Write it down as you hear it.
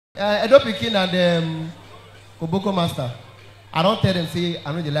Edo Pikin and Koboko Master. I don't tell them say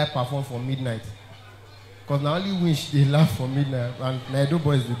I know they like perform for midnight. Because now only wish they laugh for midnight and Edo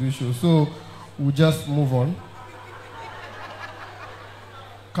boys they do show. So we'll just move on.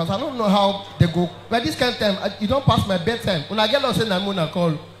 Because I don't know how they go. But this kind of time, you don't pass my bedtime. When I get lost in I'm gonna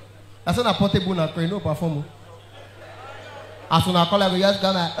call. I said I portable na call, you know perform. As soon as I call, I go just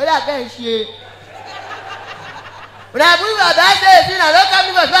come out. Oh, that guy is shit. When I bring my bad days, I don't come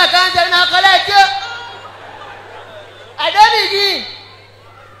because I can't tell you, collect you. I don't need you.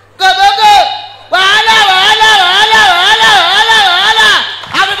 Go. Wahala.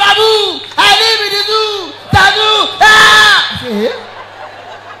 I'm a babu. I live in the zoo. Tattoo. Ah!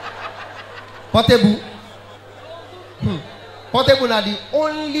 Portable. Portable are the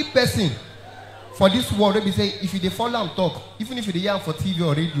only person for this world where we say if you follow and talk, even if you hear for TV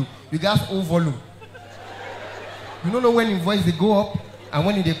or radio, you guys all volume. You don't know when in voice they go up and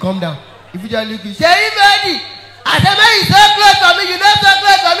when they come down. If you just look, you say, everybody, I said, man, you so close for me, you know so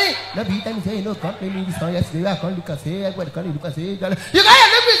close for me. No, be time you say, you know, come play me this song yesterday, I can't look and say, everybody can't look and say, you can't look me,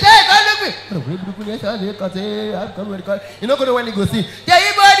 say, can't look me. You know, go when you go see,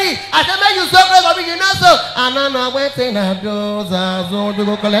 everybody, I said, man, you so close for me, you know so. And I know when saying that those are so to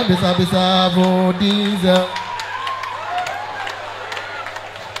go collect this,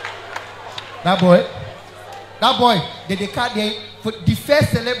 That boy, they can't for the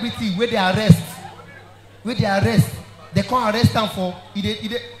first celebrity where they arrest. They can't arrest him for. Do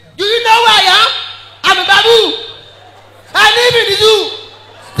you know where I am? I'm a babu. I live in the zoo.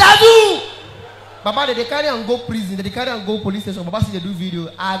 Tattoo. Baba, they carry and go prison. They carry and go police station. Baba see they do video.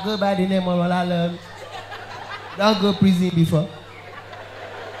 I go by the name of Allah. Don't go prison before.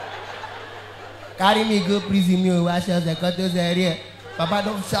 Carry me go prison. Me wash out the cutters area. Baba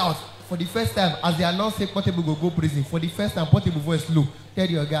don't shout. For the first time, as they announce say Portable go prison, for the first time, Portable voice low. Tell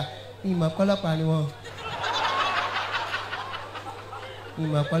your guy, call up anyone.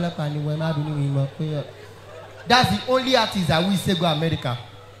 That's the only artist that we say go America.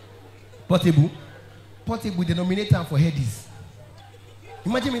 Portable, they nominate him for Headies.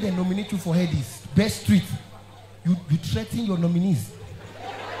 Imagine me they nominate you for Headies. Best street. You threaten your nominees.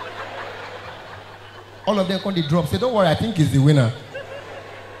 All of them come they drop. Say, don't worry, I think he's the winner.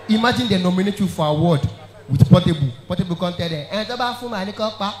 Imagine they nominate you for award with Portable. Portable can't tell them. And about for my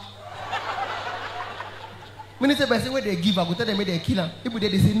Minister person where they give, I go tell them they kill him. People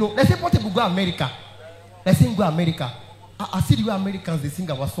they say no. Let's say Portable go America. Let's say go America. I see the way Americans they sing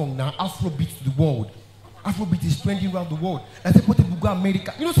our song now. Afrobeat to the world. Afrobeat is trending around the world. Let's say Portable go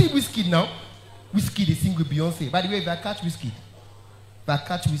America. You know see Wizkid now. Wizkid they sing with Beyonce. By the way, if I catch Wizkid, I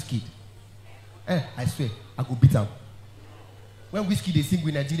swear I go beat him. When Wizkid they sing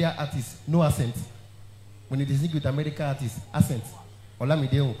with Nigeria artists, no accent. When they sing with American artists, accent.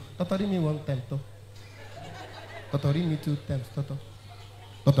 Olamide, totori me one time, totori me 2 times,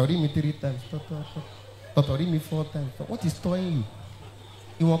 totori me 3 times, totori me 4 times. What is storing you?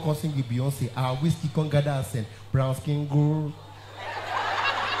 You want to sing with Beyonce? Our Wizkid can gather accent. Brown skin girl.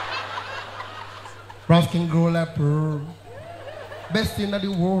 Brown skin girl like pearl. Best thing in the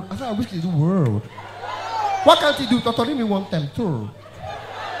world. I said I wish in the world. What can't he do? Totori me 1 time too.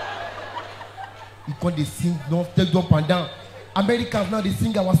 He can't they sing, don't take up and down. Americans now they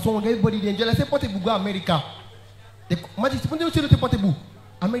sing our song, everybody they enjoy. I say Portable go America. Imagine Portable.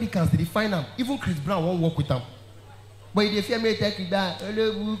 Americans they find them. Even Chris Brown won't work with them. But if they fear me take it down,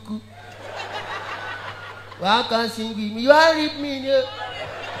 hello Buku. Why can't sing with me? You are rip me, yeah.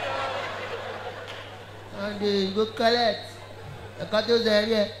 And they go collect. The cutters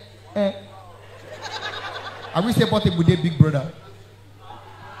area. I will say Portable dey big brother.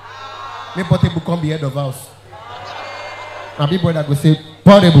 Make Portable come be head of house. And big brother go say,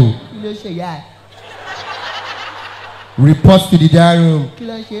 Portable. Report to the diary room.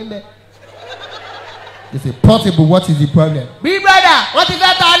 They say, Portable, what is the problem? Big brother, what is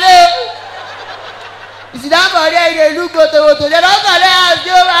that? You see that for there, they look at the they don't collect.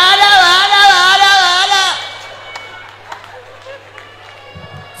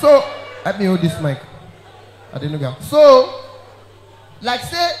 So, let me hold this mic. I didn't know. So, like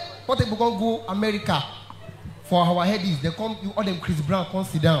say, Portable can go America for our Headies. They come, you all them Chris Brown come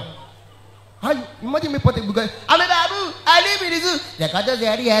sit down. How you imagine me Portable going? I'm a babu. I live in the zoo. They got the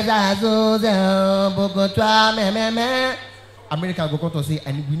America go come to say,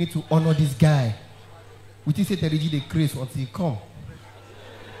 and we need to honor this guy. We think say the Chris until he come.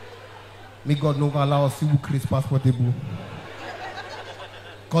 May God never allow us to see who Chris pass Portable.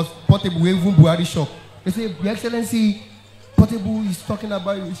 Because Portable even Buhari shock. They say, Your Excellency, Portable is talking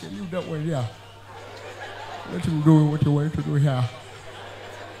about you. You should leave that one here. Let him do what you want to do here.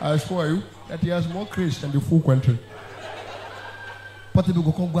 I assure you that he has more grace than the full country. Portable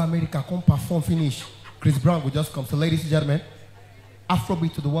go America, come perform, finish. Chris Brown will just come. So, ladies and gentlemen,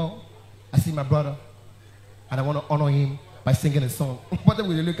 Afrobeat to the world. I see my brother, and I want to honor him by singing a song. Portable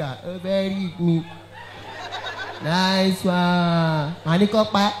will look at, oh, very me. Nice one.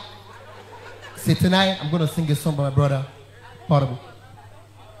 See, tonight I'm going to sing a song by my brother, Portable.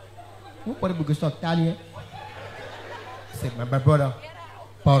 Who Portable go start Italian? Say, my brother,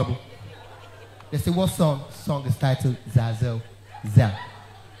 Portable. They say, what song? Song is titled Zazel. Zell.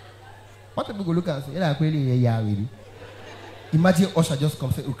 What people go look and say, yeah, really. Imagine Usher just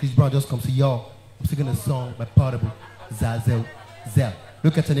comes, or Chris Brown just comes, say, yo, I'm singing a song by Portable, Zazel, Zell.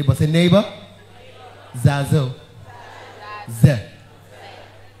 Look at your neighbor, say, neighbor, Zazel, Zell.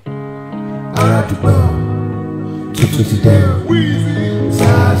 Aratubo, Tututidem,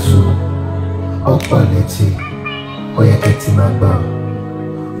 Zazu, Opaleti, Oyaketi Magba,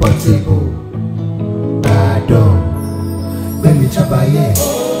 Portable, Badon. Let me trabalhar.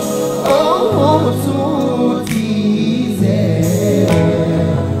 Oh, so easy.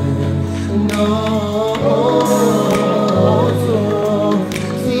 No, so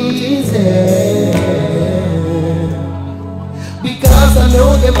easy. Because I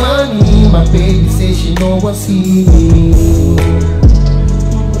know the money, my baby says she know what's in me.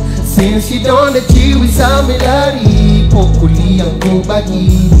 Since she done the deal with Samilari, Pokuli and go back.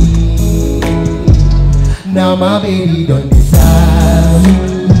 Now my baby done decide.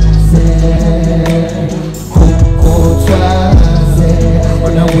 Coco Traze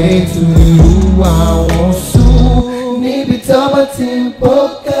on the way to you. I want to Nibi Tabatin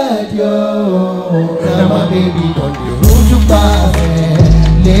Pokadio. Now my baby done the road you pass,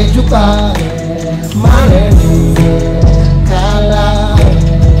 let you pass. My name Kala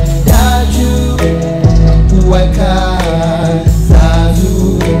Daju Waka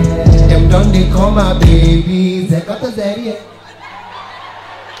Zazu. Don't they call my baby? They got us there.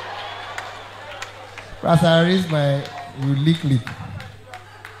 Plus, I raise my lick lip.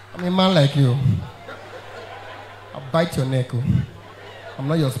 I'm a man like you. I'll bite your neck. I'm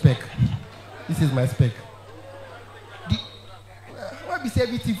not your spec. This is my spec. Why be say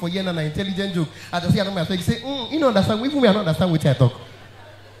everything for you and an intelligent joke? I just hear my spec say, you don't understand. Even we don't understand what I talk.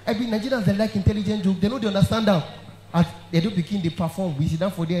 Every Nigerians they like intelligent joke. They know they understand that. As they don't begin, they perform. We sit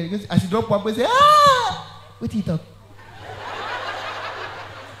down for there. As you drop one, we say, what you talk?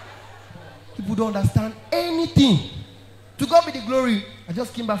 People don't understand anything. To God be the glory. I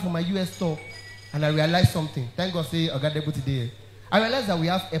just came back from my US tour and I realized something. Thank God, say I got able today. I realized that we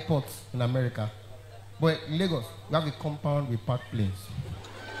have airports in America, but in Lagos we have a compound with parked planes.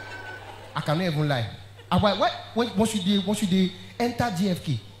 I cannot even lie. What should they enter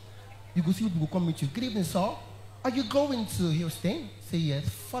JFK? You go see people come meet you. Good evening, sir. Are you going to Houston? Say yes.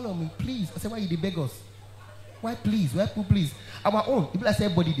 Follow me, please. I say, why you the beggars? Why please? Why please? Our own. People like say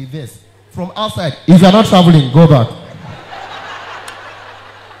everybody the verse. From outside. If you are not traveling, go back.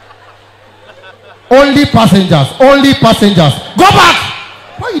 Only passengers. Only passengers. Go back!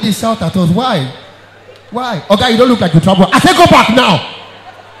 Why you they shout at us? Why? Why? Okay, you don't look like you travel. I say go back now.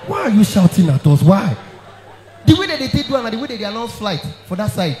 Why are you shouting at us? Why? The way that they take one and the way that they announce flight for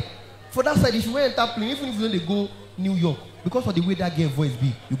that side. For that side, if you enter plane, even if you don't go New York, because of the way that girl voice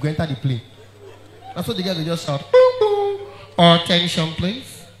be, you go enter the plane. That's what the girl will just shout. Boom, boom. Attention,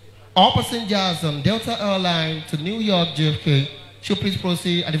 please. All passengers on Delta Airline to New York, JFK, should please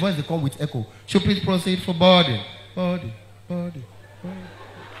proceed. And the voice they come with echo. Should please proceed for boarding. Boarding. We're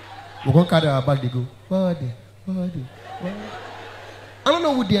going to carry our bag, they go. Boarding. I don't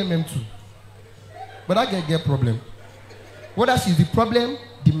know who the MM2. But I get problem. Whether she's the problem,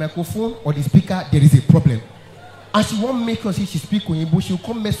 the microphone or the speaker, there is a problem. And she won't make us say she speak Oyinbo, she'll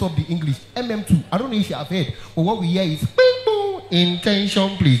come mess up the English. MM2, I don't know if you have heard, but what we hear is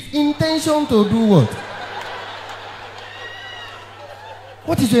intention, please. Intention to do what?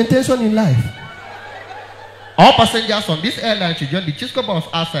 What is your intention in life? All passengers on this airline should join the Chisco bus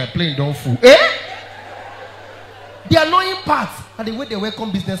outside plane don't fool. The annoying part are the way they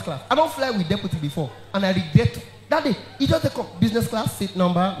welcome business class. I don't fly with deputy before, and I regret that day. It just take business class, seat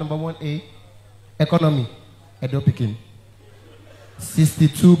number 1A, economy, Edo Pikin,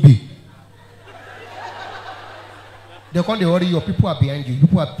 62B. They come, they worry you. People are behind you.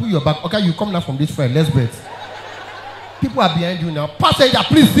 People are put your back. Okay, you come now from this friend. Let's bet. People are behind you now. Passenger,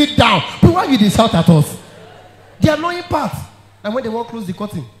 please sit down. But why you they shout at us? The annoying part. And when they won't close the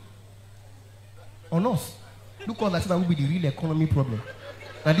curtain on us. Look on that will be the real economy problem.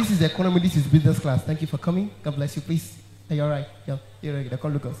 Now this is economy, this is business class. Thank you for coming. God bless you, please. Are you alright? Yeah, you're right. They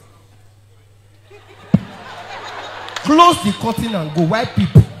call Lucas. Close the curtain and go. White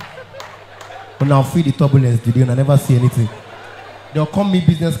people. But now feel the turbulence today and I never see anything. They'll call me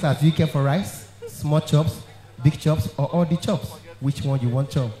business class. Do you care for rice, small chops, big chops, or all the chops? Which one you want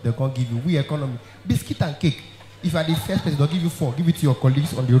chop? They're going to give you. We economy. Biscuit and cake. If you are the first person, they'll give you 4. Give it to your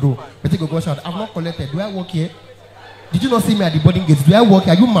colleagues on the row. But they go shout, I've not collected. Do I work here? Did you not see me at the boarding gates? Do I work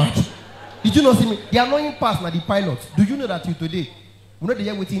here? Are you mad? Did you not see me? The annoying part now, the pilots. Do you know that you today, we're not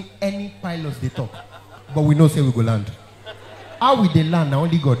there waiting any pilots they talk. But we know say we go land. How will they land? Now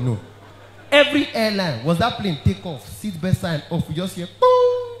only God know. Every airline, was that plane take off, seat belt sign off, we just hear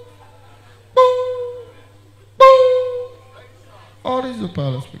boom, boom, boom. All these are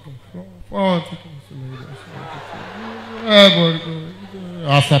pilots speaking.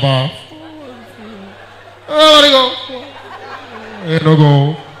 Asaba. Everybody go. Ain't no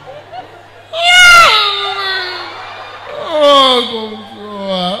go.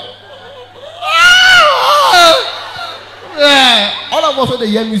 All of us when they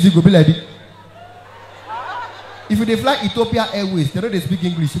hear music will be like this. If they fly Ethiopia Airways, they know they speak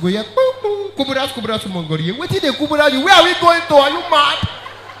English. You go here, Kuburas, Mongolia. Wait till they Kubura you. Where are we going to? Are you mad?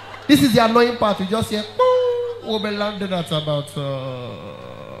 This is the annoying part. You just hear, we'll be landed at about.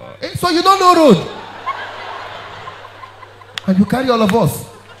 So you don't know road. And you carry all of us.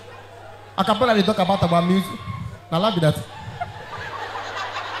 A cappella they talk about music. Now laugh at that.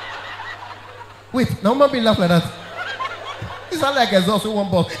 Wait, now man be laugh like that. It sound like exhaust with one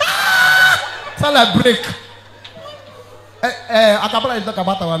box. Sound like break. A cappella they talk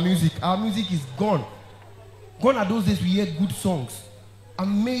about our music. Our music is gone. Gone are those days we hear good songs.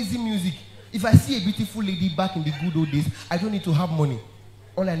 Amazing music. If I see a beautiful lady back in the good old days, I don't need to have money.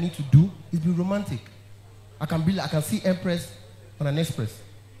 All I need to do is be romantic. I can see Empress on an express.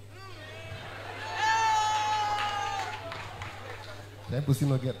 That pussy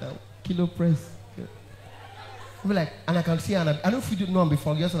not get that kilo press. Yeah. Be like, and I can see her. I don't know if you know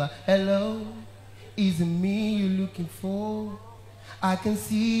before. Just like, hello, is it me you're looking for? I can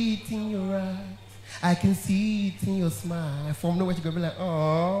see it in your eyes. I can see it in your smile. From nowhere you gonna be like,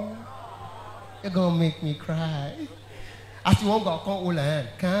 oh, you're gonna make me cry. As you won't go, come hold her hand.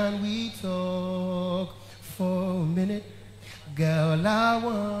 Can we talk for a minute? Girl, I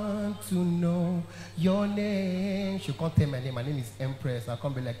want to know your name. She can't tell my name. My name is Empress. I'll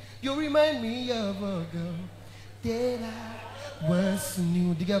come be like, you remind me of a girl that I once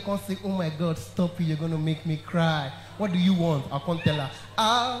knew. The girl can't say, oh my God, stop it. You're going to make me cry. What do you want? I can't tell her.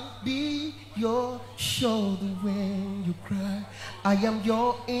 I'll be your shoulder when you cry. I am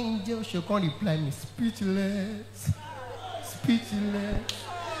your angel. She can't reply me. Speechless. Speechless.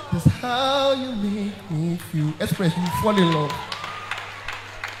 That's how you make me feel. Express, you fall in love.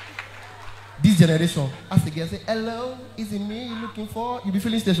 This generation, as a girl say, hello, is it me you looking for? You be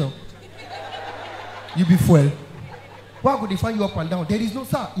filling station. You be fuel. Why would they find you up and down? There is no,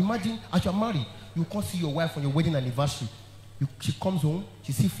 sir. Imagine as you're married, you can't see your wife on your wedding anniversary. She comes home,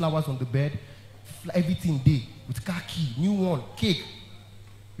 she sees flowers on the bed, everything there, with car key, new one, cake.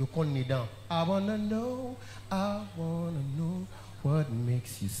 You can't kneel down. I wanna know what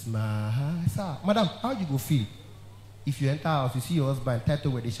makes you smile? Sir, madam, how you go feel? If you enter house, you see your husband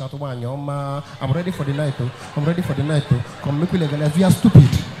title where they shout, I'm ready for the night, oh. I'm ready for the night, oh. Come make me legalize. We are stupid.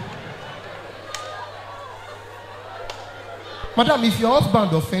 Madam, if your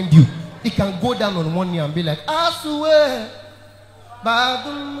husband offend you, he can go down on one knee and be like, I swear by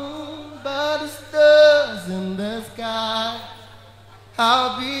the moon, by the stars in the sky,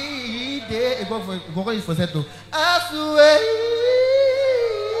 I'll be there. Go for settle. I swear.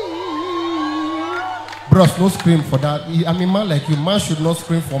 Bros, no scream for that. I mean, man like you, man should not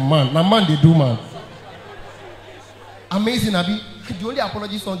scream for man. Now, man, they do, man. Amazing, Abi. The only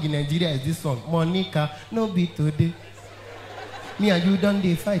apology song in Nigeria is this song. Monica, no be today. Me and you done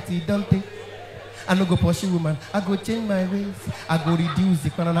they fight, don't they? I no go pursue woman. I go change my ways. I go reduce the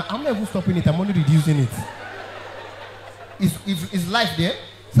banana. I'm not even stopping it. I'm only reducing it. Is life there?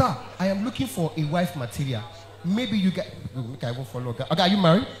 Sir, I am looking for a wife material. Maybe you get. Okay, I won't follow. Okay, are you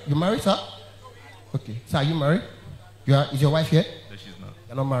married? You married, sir? Okay. Sir, are you married? Is your wife here? No, she's not.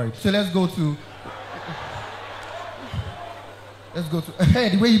 You're not married. So let's go to. Hey,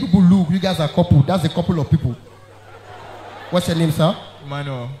 the way you people look, you guys are a couple. That's a couple of people. What's your name, sir?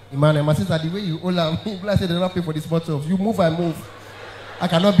 Emmanuel. Emmanuel. My sister, the way you hold on, people say they don't pay for this much of. You move, I move. I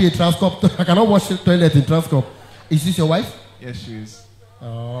cannot be a Transcorp. I cannot wash the toilet in Transcorp. Is this your wife? Yes, she is.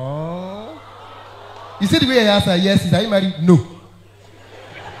 Oh. You see the way I asked her, yes, are you married? No.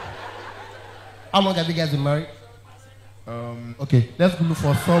 How long have you guys been married? Okay, let's go look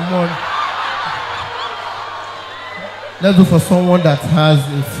for someone. Let's look for someone that has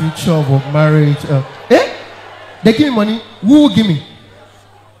a future of marriage. They give me money. Who will give me?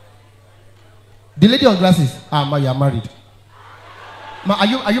 The lady on glasses. Ah, ma, you are married. Ma,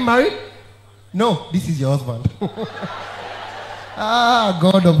 are you married? No, this is your husband. Ah,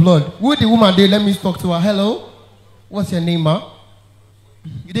 God of Lord. Who the woman there? Let me talk to her. Hello? What's your name, ma?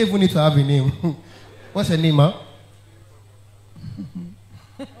 You don't even need to have a name. What's your name, ma?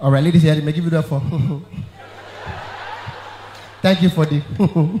 All right, ladies, here, may give you that for. Thank you for the.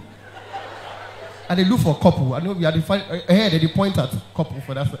 And they look for couple. I know we are the find ahead. They point at couple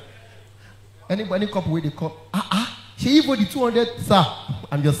for that. Any couple with the couple. She even the 200, sir.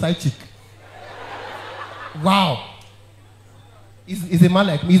 I'm your side chick. Wow. He's a man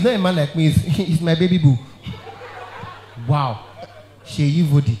like me. He's not a man like me. He's my baby boo. Wow. She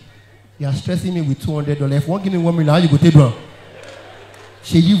Vodi. You are stressing me with $200. If you want give me $1 million, how you go take one?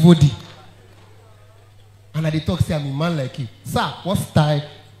 She Vodi. And I talk say I'm a man like you. Sir, what style?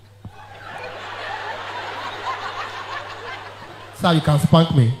 Sir, you can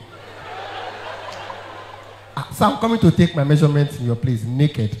spank me. Sir, I'm coming to take my measurements in your place,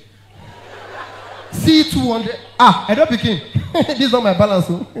 naked. See 200. I don't begin. This is not my balance.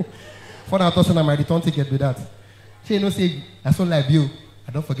 For that, I thought my return ticket with that. She no say I saw like you.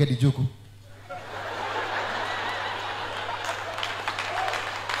 I don't forget the joke.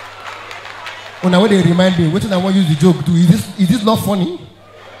 Now when they remind me, what I want to use the joke do? Is this not funny?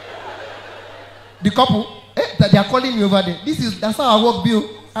 The couple, that they are calling me over there. That's how I work, Bill.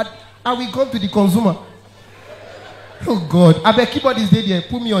 I will come to the consumer. Oh God! I bet keyboard is there.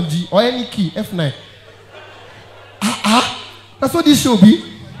 Put me on G or any key F9. That's what this show be.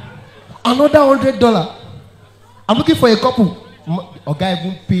 Another $100. I'm looking for a couple. A guy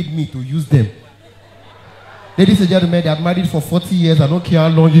even paid me to use them. Ladies and gentlemen, they are married for 40 years. I don't care how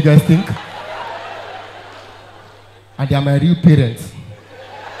long you guys think. And they are my real parents.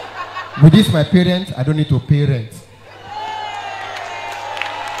 With this, my parents, I don't need to pay rent.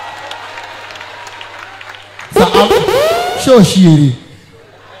 So show Shiri.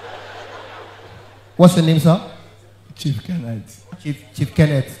 What's your name, sir? Chief Kenneth. Chief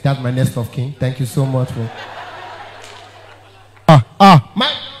Kenneth. That's my next of kin. Thank you so much for.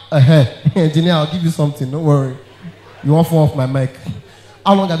 Engineer, I'll give you something. Don't worry. You won't fall off my mic.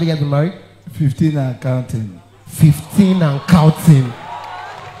 How long have you guys been married? 15 and counting. 15 and counting.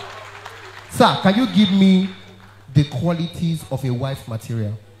 Sir, can you give me the qualities of a wife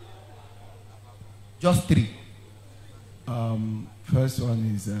material? Just 3. First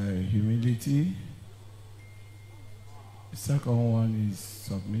one is humility. The second one is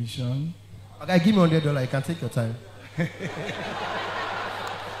submission. Okay, give me $100. You can take your time.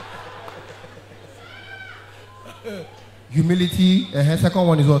 Humility. Second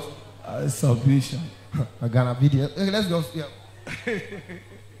one is what? Submission. I got a video. Okay, let's go. Yeah.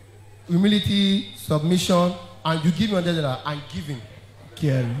 Humility, submission, and you give me $100 and giving.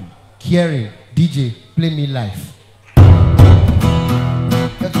 Caring. DJ, play me live.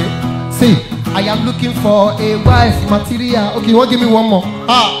 Okay. See, I am looking for a wife material. Okay, you want to give me one more?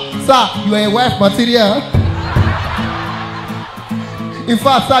 Sir, you are a wife material. In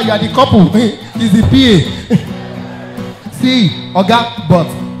fact, sir, you are the couple. He's the PA. See, Oga, but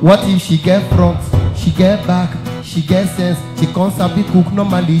what if she get front, she get back, she get sense, she can't sabi cook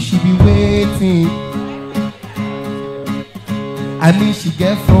normally, she be waiting. I mean, she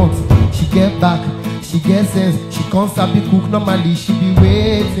get front, she get back, she get sense, she can't sabi cook normally, she be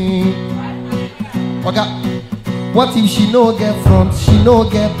waiting. Okay, what if she no get front, she no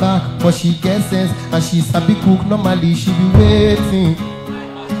get back, but she get sense and she sabi cook normally, she be waiting.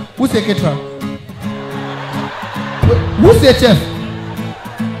 Who say caterer? Who say chef?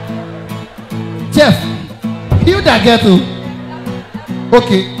 Chef, you that get to.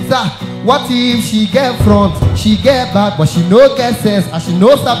 Okay, sir, what if she get front, she get back, but she no get sense and she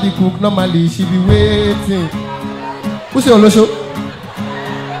no sabi cook normally, she be waiting. Who say Olosho?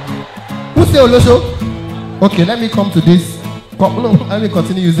 Who say Olosho? Okay, let me come to this. Let me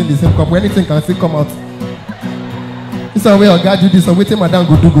continue using the same cup. When anything can still come out. This is where God do this. So waiting, madam,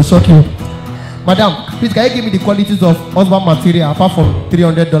 go shock you. Madam, please, can you give me the qualities of husband material apart from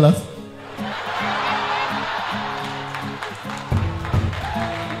 $300?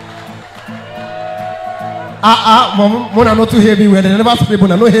 Mona not to hear me when they never speak,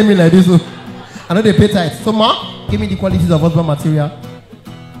 but I don't hear me like this. So I know they pay tight. So, ma, give me the qualities of husband material.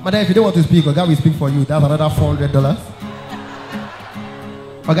 Madam, if you don't want to speak, God will speak for you. That's another $400.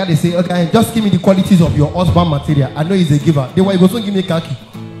 Okay, they say, okay, just give me the qualities of your husband material. I know he's a giver. They will go soon give me khaki.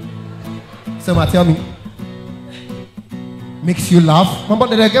 So, tell me, makes you laugh. But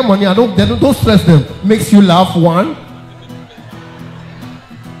they get money. Don't stress them. Makes you laugh. 1.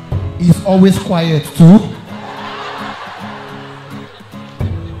 He's always quiet. 2.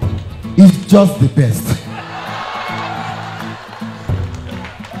 It's just the best.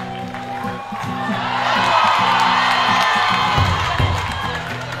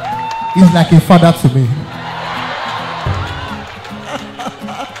 He's like a father to me.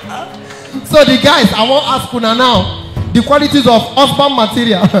 So the guys, I want to ask Kuna now the qualities of husband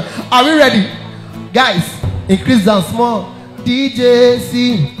material. Are we ready? Guys, increase down small. DJ,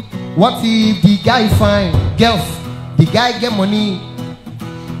 see, what if the guy fine? Girls, the guy get money.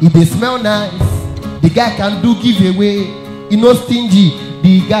 If they smell nice, the guy can do giveaway. He no stingy.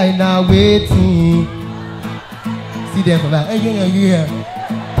 The guy now waiting. See them for that.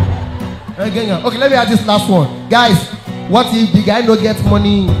 Okay, let me add this last one. Guys, what if the guy no get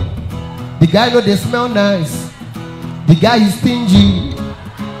money? The guy know they smell nice. The guy is stingy,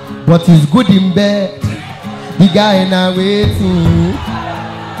 but he's good in bed. The guy now waiting.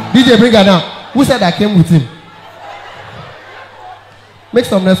 DJ, bring her down. Who said I came with him? Make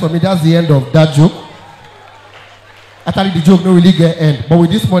some noise for me. That's the end of that joke. Actually, the joke no really get end. But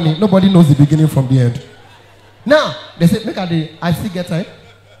with this money, nobody knows the beginning from the end. Now, they say, make I still get time.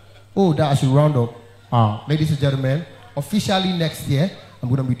 Oh, that I should round up. Ladies and gentlemen, officially next year, I'm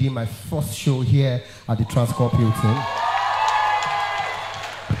going to be doing my first show here at the Transcorp Hilton.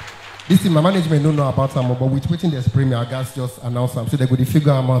 This is my management don't know about them, but with waiting there's premiere, I guess just announce them. So they're going to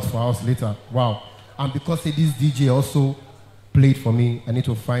figure them out for us later. Wow. And because this DJ also played for me, I need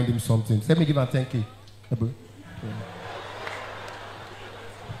to find him something. So let me give him 10K.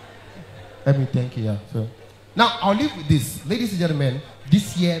 Let me thank you. Yeah. So now I'll leave with this. Ladies and gentlemen,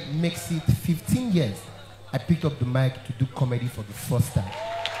 this year makes it 15 years I picked up the mic to do comedy for the first time.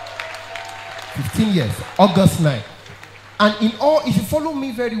 15 years, August 9. And in all, if you follow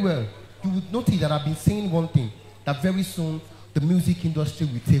me very well, you would notice that I've been saying one thing, that very soon the music industry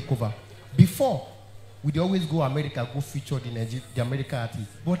will take over. Before, we'd always go America, go feature the American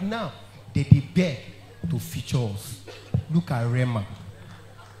artists. But now, they beg to feature us. Look at Rema.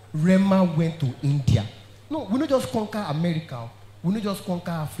 Rema went to India. No, we don't just conquer America. We don't just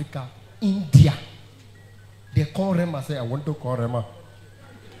conquer Africa. India. They call Rema, say, I want to call Rema.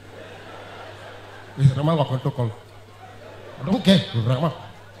 Is Rema want to call? I don't care, Rema.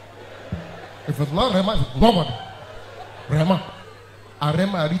 If it's not Rema, it's nobody. Rema. And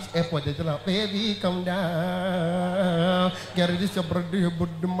Rema reach airport, they tell her, baby, come down. Get ready, your brother, your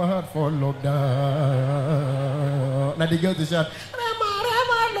body, my heart follow down. Now the girl to shout, Rema,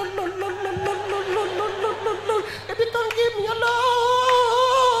 Rema, no, no, no, no, no, no, no, no, no, no, no. Baby, come give me a love.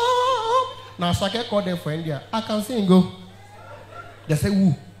 Now Asake called them for India. I can sing, go. They say,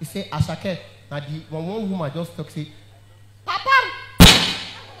 who? He say, Asake. Now the one woman just talk, say, Papa!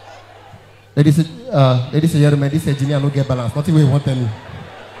 Ladies and gentlemen, this engineer no get balance. Nothing we want me.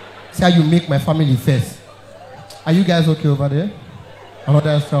 See how you make my family first. Are you guys okay over there? Another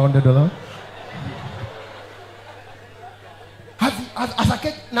extra $100.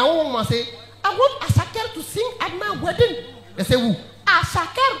 Asake, now one woman say, I want Asake to sing at my wedding. They say, who?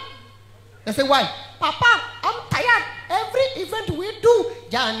 Asake. They say, why? Papa, I'm tired. Every event we do,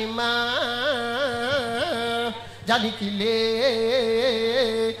 Johnny man, Johnny Kile,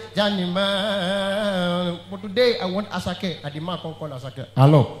 Johnny man. But today I want Asake. And the man can't call Asake.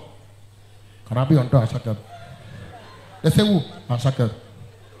 Hello. Can I be on to Asake? They say, who? Asake.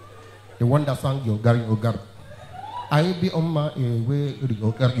 The one that sang Yogar Yogar. I will be on my way,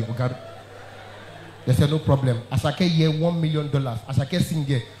 Yogar Yogar. They said, no problem. Asake here $1 million. Asake sing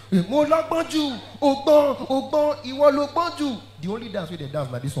here. The only dance with the dance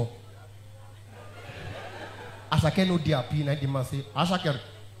like this one. Asake no DRP, and the man say, Asake,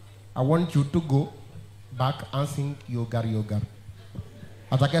 I want you to go back and sing Yogar Yogar.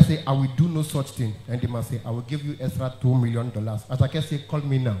 Asake say, I will do no such thing. And the man say, I will give you extra $2 million. Asake say, call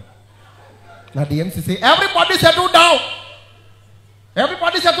me now. Now the MC say, everybody settle down.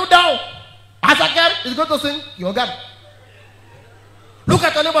 Everybody settle down. Asake is going to sing Yogar. Look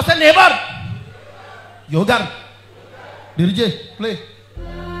at your neighbor, say neighbor. Yogar. DJ, play.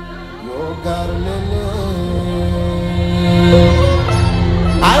 Yogar lele.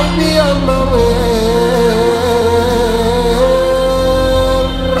 I'll be on my way.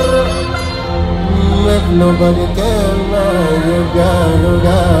 If nobody can, Yogar,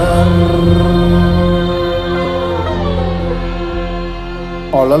 Yogar.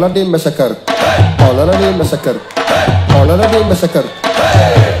 All of the massacre. All of the massacre. All of the massacre.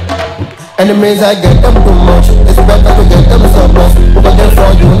 Enemies, I get them too much. It's better to get them so much. But then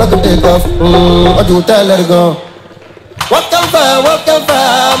for you, not to take off. Or you tell her to go. What can fire,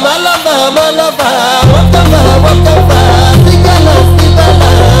 my lover, my lover. What can fire, stick a love.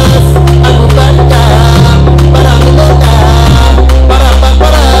 I'm a bad guy, but I'm a good guy. Para,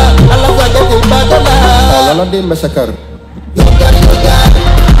 I love Sunday massacre. Thank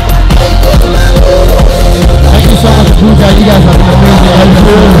you so much, Buddha. You guys have been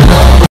amazing.